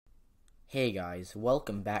Hey guys,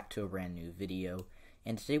 welcome back to a brand new video,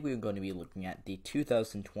 and today we're going to be looking at the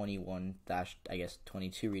 2021-22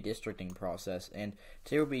 redistricting process, and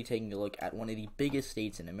today we'll be taking a look at one of the biggest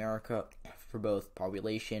states in America for both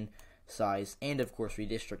population, size, and of course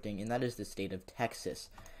redistricting, and that is the state of Texas.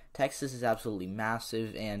 Texas is absolutely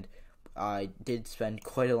massive, and I did spend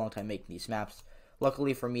quite a long time making these maps.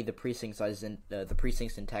 Luckily for me, the precinct sizes in the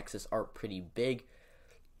precincts in Texas are pretty big,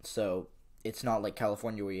 so it's not like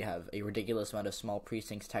California where you have a ridiculous amount of small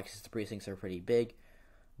precincts. Texas, the precincts are pretty big,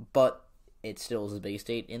 but it still is a big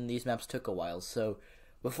state, and these maps took a while. So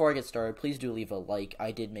before I get started, please do leave a like. I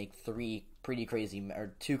did make two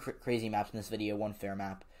crazy maps in this video, one fair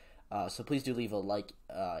map. So please do leave a like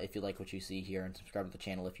if you like what you see here, and subscribe to the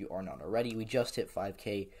channel if you are not already. We just hit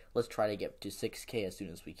 5K. Let's try to get to 6K as soon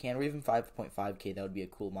as we can, or even 5.5K. That would be a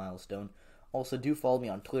cool milestone. Also, do follow me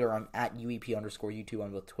on Twitter. I'm at UEP_YouTube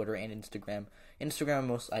on both Twitter and Instagram.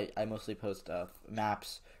 I mostly post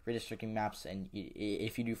maps, redistricting maps, and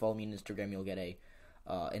if you do follow me on Instagram, you'll get an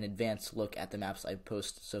advanced look at the maps I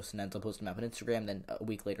post. So sometimes I'll post a map on Instagram, then a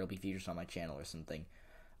week later it'll be featured on my channel or something.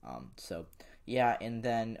 So yeah, and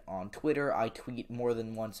then on Twitter, I tweet more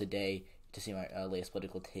than once a day to see my latest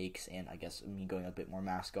political takes, and I guess me going a bit more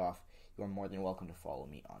mask off. You are more than welcome to follow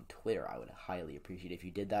me on Twitter. I would highly appreciate it if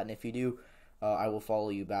you did that, and if you do, I will follow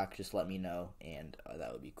you back. Just let me know, and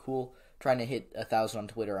that would be cool. Trying to hit 1,000 on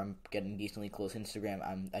Twitter. I'm getting decently close.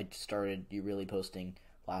 Instagram, I started really posting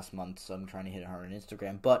last month, so I'm trying to hit it hard on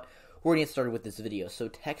Instagram. But we're going to get started with this video. So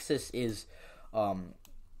Texas is a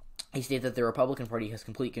state that the Republican Party has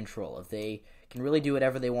complete control of. They can really do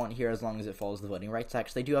whatever they want here as long as it follows the Voting Rights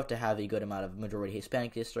Act. So they do have to have a good amount of majority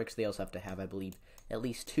Hispanic districts. They also have to have, I believe, at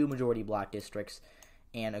least 2 majority black districts,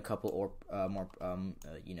 and a couple or more,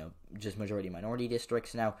 just majority minority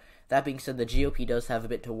districts. Now, that being said, the GOP does have a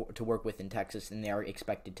bit to work with in Texas, and they are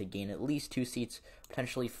expected to gain at least 2 seats,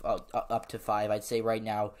 potentially up to 5. I'd say right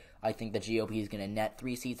now, I think the GOP is going to net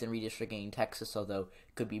 3 seats in redistricting in Texas, although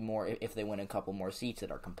it could be more if they win a couple more seats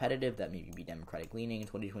that are competitive, that maybe be Democratic leaning in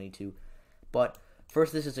 2022. But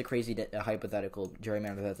first, this is a crazy hypothetical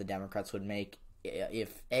gerrymander that the Democrats would make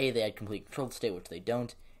if A, they had complete control of the state, which they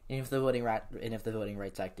don't, and if the Voting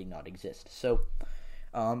Rights Act did not exist. So,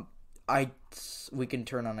 we can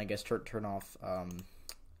turn on, I guess, turn off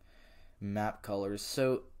map colors.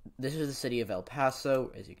 So this is the city of El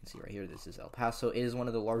Paso. As you can see right here, this is El Paso. It is one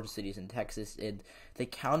of the largest cities in Texas. The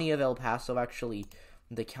county of El Paso, actually,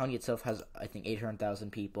 the county itself has, I think,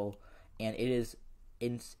 800,000 people, and it is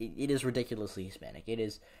ridiculously Hispanic. It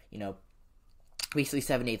is, basically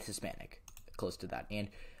 7/8 Hispanic, close to that. And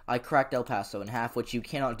I cracked El Paso in half, which you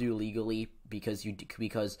cannot do legally because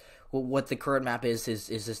what the current map is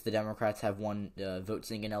the Democrats have one vote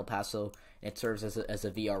sink in El Paso, and it serves as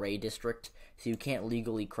a VRA district, so you can't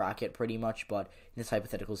legally crack it pretty much. But in this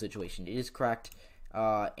hypothetical situation, it is cracked,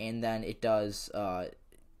 and then it does and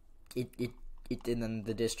then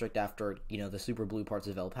the district after the super blue parts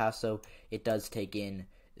of El Paso, it does take in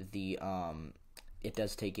the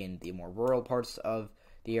more rural parts of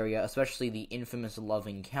the area, especially the infamous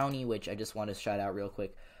Loving County, which I just want to shout out real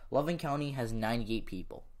quick. Loving County has 98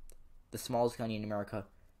 people. The smallest county in America,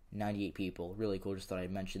 98 people. Really cool. Just thought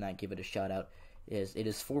I'd mention that, give it a shout out. It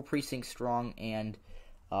is 4 precincts strong, and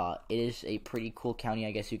it is a pretty cool county,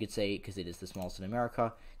 I guess you could say, because it is the smallest in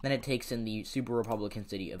America. Then it takes in the super Republican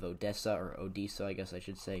city of Odessa, I guess I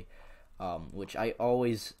should say, which I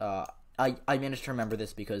always, I managed to remember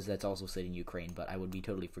this because that's also a city in Ukraine, but I would be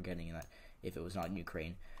totally forgetting that if it was not in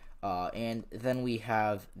Ukraine. And then we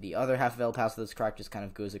have the other half of El Paso that's cracked, just kind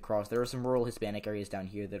of goes across. There are some rural Hispanic areas down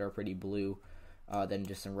here that are pretty blue. Then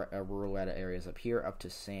just some rural areas up here, up to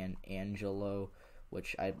San Angelo,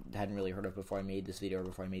 which I hadn't really heard of before I made this video or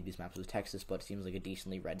before I made these maps with Texas, but it seems like a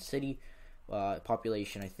decently red city.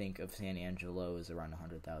 Population, I think, of San Angelo is around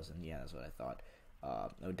 100,000. Yeah, that's what I thought.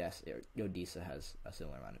 Odessa has a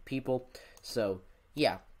similar amount of people. So,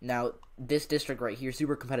 yeah, now this district right here,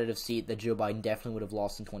 super competitive seat that Joe Biden definitely would have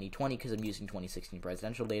lost in 2020 because I'm using 2016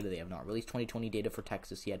 presidential data. They have not released 2020 data for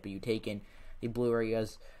Texas yet, but you take in the blue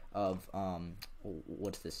areas of,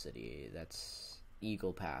 what's this city? That's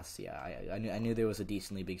Eagle Pass. Yeah, I knew there was a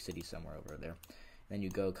decently big city somewhere over there. Then you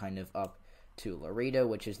go kind of up to Laredo,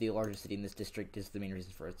 which is the largest city in this district, is the main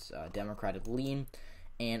reason for its Democratic lean.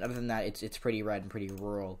 And other than that, it's pretty red and pretty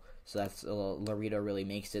rural. So that's Laredo really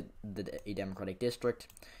makes it a Democratic district.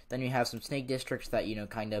 Then you have some snake districts that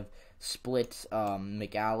kind of split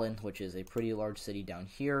McAllen, which is a pretty large city down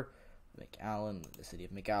here. McAllen, the city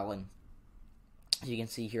of McAllen, as you can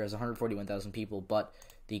see here, has 141,000 people. But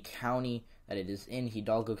the county that it is in,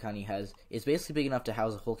 Hidalgo County, is basically big enough to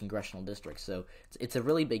house a whole congressional district. So it's a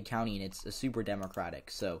really big county, and it's a super democratic.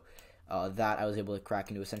 So that I was able to crack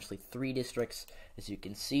into essentially 3 districts, as you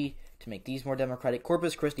can see, to make these more democratic.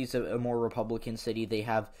 Corpus Christi is a more Republican city. They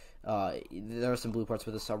have there are some blue parts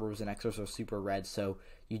where the suburbs and extras are super red, so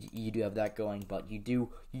you do have that going. But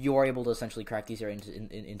you are able to essentially crack these areas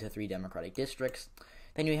into 3 democratic districts.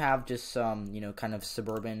 Then you have just some kind of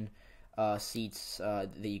suburban seats that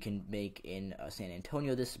you can make in San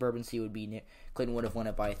Antonio. This suburban seat would be Clinton would have won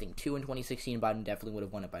it by I think 2 in 2016. Biden definitely would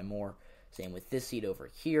have won it by more. Same with this seat over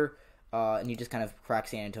here. And you just kind of crack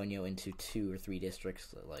San Antonio into 2 or 3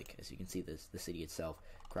 districts. Like, as you can see, the city itself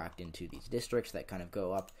cracked into these districts that kind of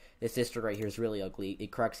go up. This district right here is really ugly.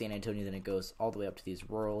 It cracks San Antonio, then it goes all the way up to these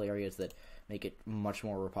rural areas that make it much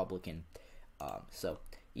more Republican. So,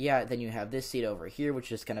 yeah, then you have this seat over here, which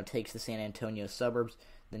just kind of takes the San Antonio suburbs,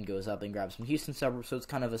 then goes up and grabs some Houston suburbs. So it's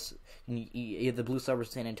kind of you have the blue suburbs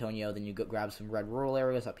of San Antonio, then you grab some red rural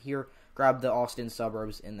areas up here, grab the Austin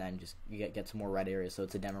suburbs, and then just you get some more red areas. So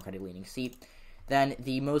it's a Democratic-leaning seat. Then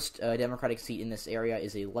the most Democratic seat in this area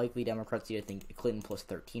is a likely Democrat seat, I think Clinton plus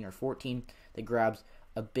 13 or 14, that grabs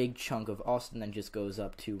a big chunk of Austin, then just goes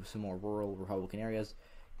up to some more rural Republican areas,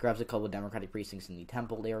 grabs a couple of Democratic precincts in the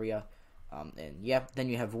Temple area. And yeah, then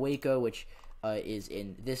you have Waco, which is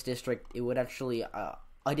in this district. It would actually,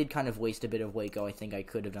 I did kind of waste a bit of Waco. I think I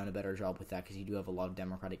could have done a better job with that because you do have a lot of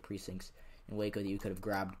Democratic precincts in Waco that you could have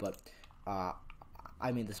grabbed. But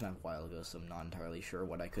I made this map a while ago, so I'm not entirely sure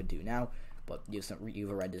what I could do now. But you have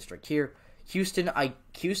a red district here. Houston I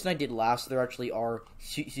did last. There actually are.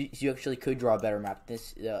 You actually could draw a better map.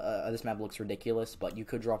 This map looks ridiculous, but you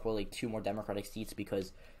could draw probably 2 more Democratic seats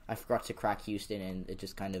because I forgot to crack Houston and it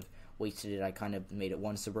just kind of wasted it. I kind of made it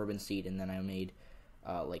 1 suburban seat, and then I made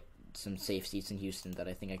like some safe seats in Houston that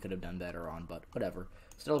I think I could have done better on, but whatever.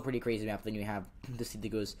 Still a pretty crazy map. Then you have the seat that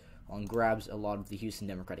goes on, grabs a lot of the Houston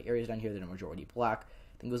Democratic areas down here that are majority black,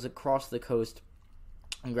 then goes across the coast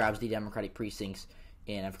and grabs the Democratic precincts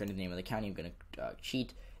in, I forgot the name of the county, I'm going to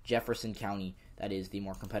cheat, Jefferson County. That is the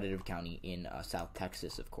more competitive county in South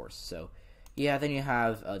Texas, of course. So yeah, then you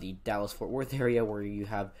have the Dallas-Fort Worth area where you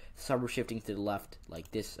have suburbs shifting to the left,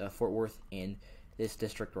 like this Fort Worth in this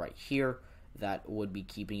district right here. That would be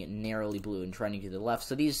keeping it narrowly blue and trending to the left.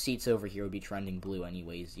 So these seats over here would be trending blue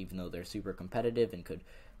anyways, even though they're super competitive and could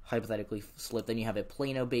hypothetically slip. Then you have a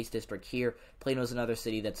Plano-based district here. Plano's another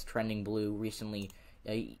city that's trending blue recently.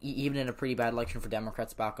 Even in a pretty bad election for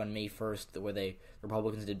Democrats back on May 1st, where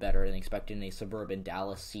Republicans did better than expected in a suburban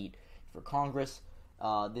Dallas seat for Congress.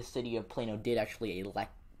 This city of Plano did actually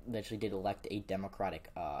elect a Democratic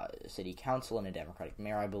city council and a Democratic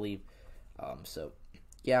mayor, I believe. So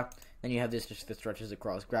yeah, then you have this just that stretches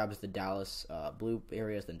across, grabs the Dallas blue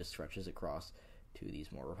areas, then just stretches across to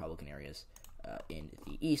these more Republican areas in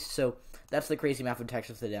the east. So that's the crazy map of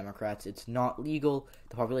Texas for the Democrats. It's not legal.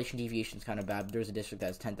 The population deviation is kind of bad. There's a district that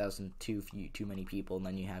has 10,000 too many people, and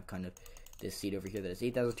then you have kind of this seat over here that has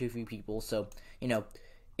 8,000 too few people. So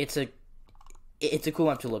it's a cool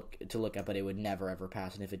map to look at, but it would never ever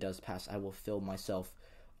pass. And if it does pass, I will film myself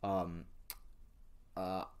Fortnite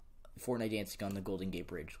dancing on the Golden Gate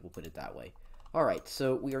Bridge. We'll put it that way. Alright,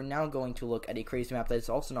 so we are now going to look at a crazy map that is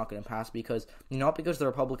also not going to pass not because the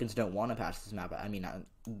Republicans don't want to pass this map. I mean,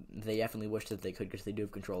 they definitely wish that they could because they do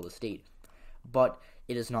have control of the state. But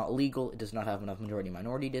it is not legal, it does not have enough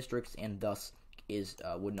majority-minority districts, and thus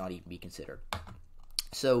would not even be considered.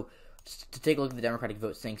 So, to take a look at the Democratic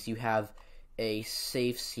vote sinks, you have a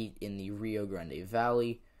safe seat in the Rio Grande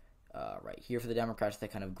Valley, right here for the Democrats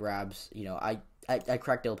that kind of grabs, I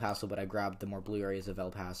cracked El Paso, but I grabbed the more blue areas of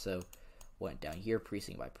El Paso. Went down here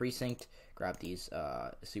precinct by precinct, grabbed these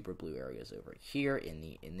super blue areas over here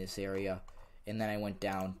in this area, and then I went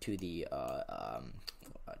down to the I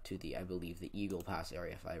believe the Eagle Pass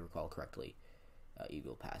area, if I recall correctly.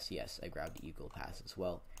 Eagle Pass, yes, I grabbed Eagle Pass as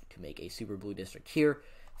well to make a super blue district here.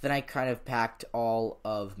 Then I kind of packed all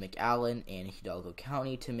of McAllen and Hidalgo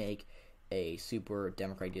County to make a super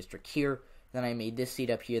Democratic district here. Then I made this seat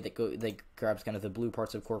up here that grabs kind of the blue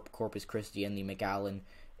parts of Corpus Christi and the McAllen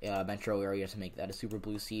metro area to make that a super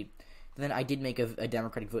blue seat. And then I did make a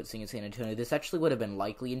Democratic vote sink in San Antonio. This actually would have been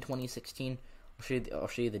likely in 2016. I'll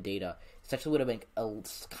show you the data. This actually would have been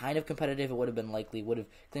kind of competitive. It would have been likely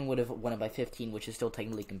Clinton would have won it by 15, which is still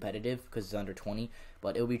technically competitive because it's under 20.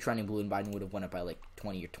 But it would be trending blue, and Biden would have won it by like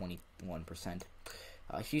 20 or 21%.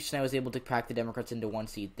 Houston, I was able to pack the Democrats into 1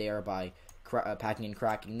 seat there by packing and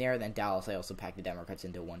cracking there. Then Dallas, I also packed the Democrats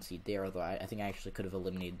into 1 seat there. Although I think I actually could have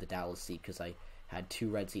eliminated the Dallas seat because I had 2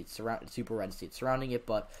 red seats super red seats surrounding it,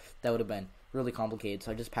 but that would have been really complicated,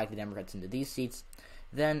 so I just packed the Democrats into these seats.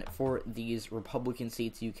 Then for these Republican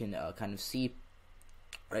seats, you can kind of see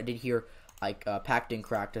what I did here. I packed and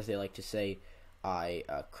cracked, as they like to say. I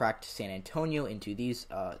cracked San Antonio into these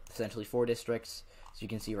essentially 4 districts, as you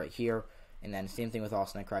can see right here. And then same thing with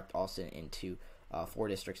Austin. I cracked Austin into 4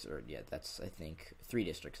 districts, or yeah, that's I think 3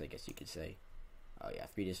 districts, I guess you could say. Yeah,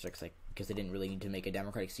 3 districts, like, because they didn't really need to make a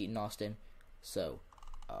Democratic seat in Austin. So,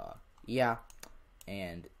 yeah.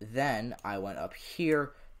 And then I went up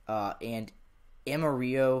here, and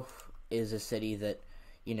Amarillo is a city that,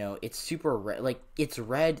 you know, it's super red. Like, it's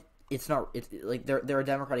red. It's not. It's like there are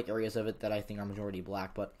Democratic areas of it that I think are majority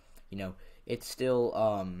black, but you know, it's still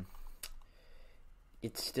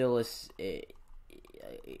it's still a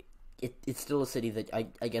city that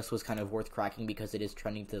I guess was kind of worth cracking because it is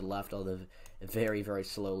trending to the left, although very, very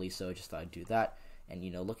slowly. So I just thought I'd do that. And you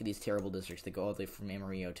know, look at these terrible districts that go all the way from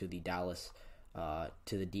Amarillo to the Dallas,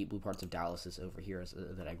 to the deep blue parts of Dallas is over here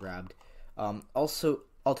that I grabbed. Also,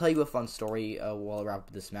 I'll tell you a fun story while I wrap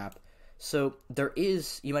up this map. So there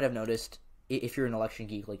is, you might have noticed, if you're an election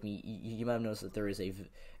geek like me, you might have noticed that there is a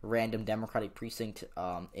random Democratic precinct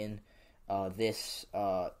in this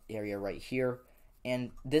area right here.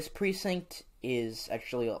 And this precinct is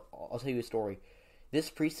actually, I'll tell you a story.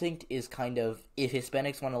 This precinct is kind of, if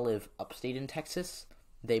Hispanics want to live upstate in Texas,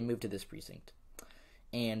 they move to this precinct.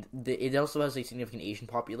 And it also has a significant Asian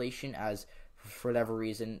population, as for whatever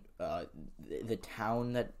reason, the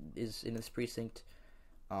town that is in this precinct,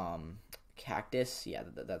 Cactus, yeah,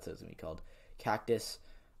 that's what it's going to be called, Cactus,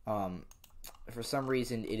 for some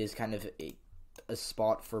reason, it is kind of a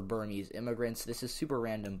spot for Burmese immigrants. This is super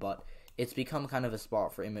random, but it's become kind of a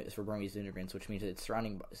spot for Burmese immigrants, which means it's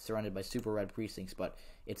surrounded by super red precincts, but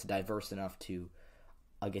it's diverse enough to,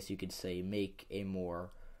 I guess you could say, make a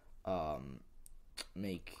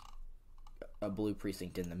blue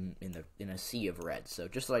precinct in a sea of red. So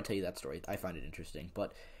just so I tell you that story, I find it interesting.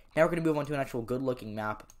 But now we're going to move on to an actual good-looking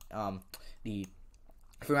map, the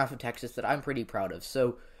free map of Texas that I'm pretty proud of.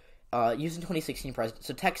 So, using 2016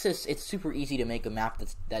 so Texas, it's super easy to make a map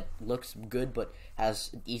that looks good, but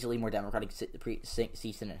has easily more Democratic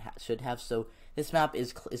seats than it should have. So this map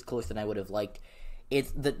is closer than I would have liked.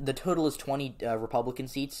 It's the total is 20 Republican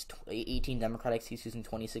seats, 18 Democratic seats using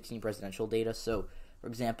 2016 presidential data. So, for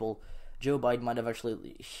example, Joe Biden might have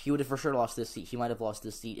he would have for sure lost this seat. He might have lost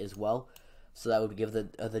this seat as well. So that would give the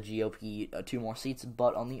GOP 2 more seats.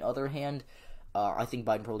 But on the other hand, I think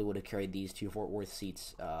Biden probably would have carried these 2 Fort Worth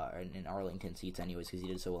seats and Arlington seats anyways, because he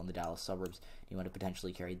did so well in the Dallas suburbs. He might have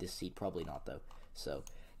potentially carried this seat. Probably not, though. So,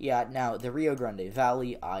 yeah, now, the Rio Grande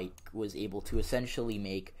Valley, I was able to essentially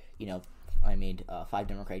make, you know, I made 5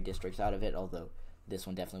 Democratic districts out of it, although this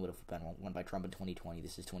one definitely would have been won by Trump in 2020.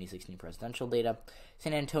 This is 2016 presidential data.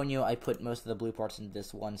 San Antonio, I put most of the blue parts into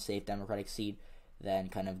this one safe Democratic seat, then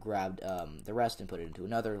kind of grabbed the rest and put it into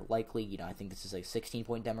another, likely, you know, I think this is a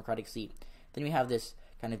 16-point Democratic seat. Then we have this,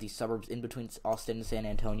 kind of these suburbs in between Austin and San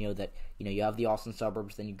Antonio that, you know, you have the Austin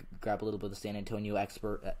suburbs, then you grab a little bit of the San Antonio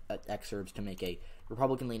exurbs to make a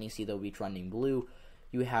Republican-leaning seat that will be trending blue.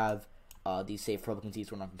 You have these safe Republican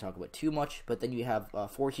seats we're not going to talk about too much, but then you have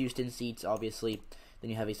 4 Houston seats, obviously.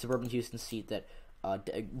 Then you have a suburban Houston seat that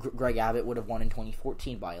Greg Abbott would have won in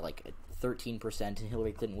 2014 by like 13%, and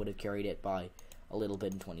Hillary Clinton would have carried it by a little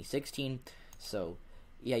bit in 2016. So,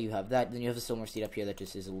 yeah, you have that. Then you have a similar seat up here that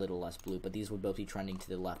just is a little less blue, but these would both be trending to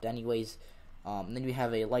the left anyways. And then you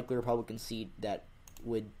have a likely Republican seat that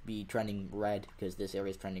would be trending red, because this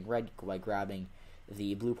area is trending red by grabbing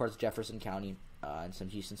the blue parts of Jefferson County and some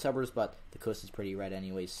Houston suburbs, but the coast is pretty red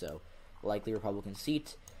anyways, so likely Republican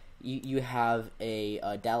seat. You have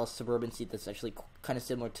a Dallas suburban seat that's actually kind of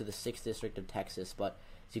similar to the 6th district of Texas, but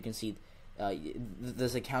as you can see,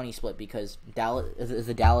 there's a county split because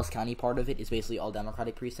the Dallas County part of it is basically all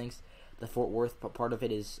Democratic precincts. The Fort Worth part of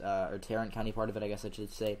it is, or Tarrant County part of it, I guess I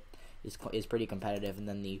should say, is pretty competitive. And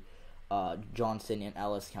then the Johnson and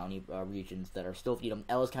Ellis County regions that are still, you know,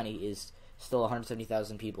 Ellis County is still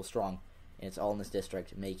 170,000 people strong, and it's all in this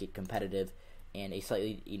district, make it competitive, and a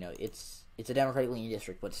slightly, you know, it's a Democratic-leaning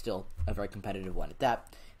district, but still a very competitive one at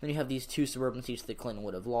that. Then you have these 2 suburban seats that Clinton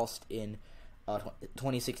would have lost in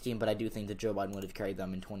 2016, but I do think that Joe Biden would have carried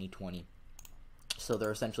them in 2020. So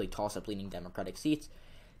they're essentially toss-up leaning Democratic seats.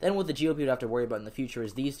 Then what the GOP would have to worry about in the future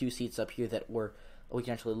is these 2 seats up here that we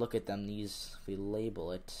can actually look at them. These, if we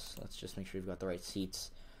label it, let's just make sure we've got the right seats.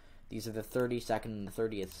 These are the 32nd and the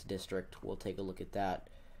 30th district. We'll take a look at that.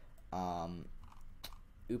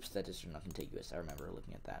 Oops, that district is not contiguous. I remember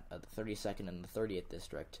looking at that. The 32nd and the 30th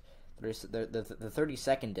district. The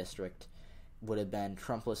 32nd district would have been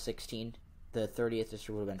Trump plus 16. The 30th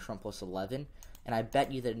district would have been Trump plus 11. and I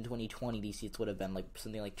bet you that in 2020 these seats would have been like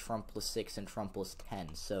something like Trump plus 6 and Trump plus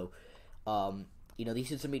 10. So, these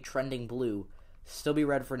seats would be trending blue. Still be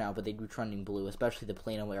red for now, but they'd be trending blue, especially the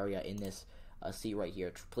Plano area in this seat right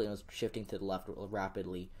here. Plano's shifting to the left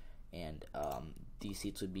rapidly, and these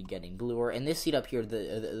seats would be getting bluer. And this seat up here,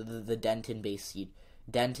 the Denton-based seat,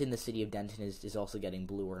 Denton, the city of Denton, is also getting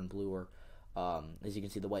bluer and bluer. As you can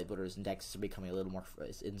see, the white voters in Texas are becoming a little more,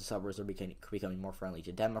 in the suburbs, are becoming more friendly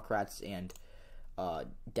to Democrats, and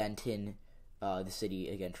Denton, the city,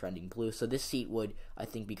 again, trending blue. So this seat would, I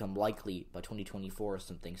think, become likely by 2024 or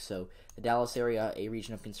something. So the Dallas area, a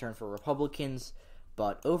region of concern for Republicans.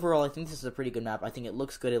 But overall, I think this is a pretty good map. I think it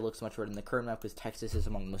looks good. It looks much better than the current map, because Texas is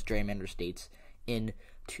among the most gerrymandered states in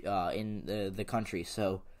the country.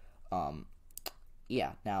 So,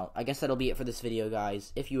 yeah. Now, I guess that'll be it for this video,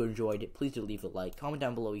 guys. If you enjoyed it, please do leave a like. Comment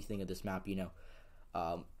down below what you think of this map.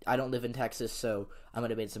 I don't live in Texas, so I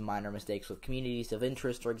might have made some minor mistakes with communities of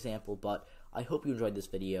interest, for example. But I hope you enjoyed this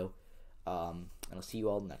video, and I'll see you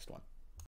all in the next one.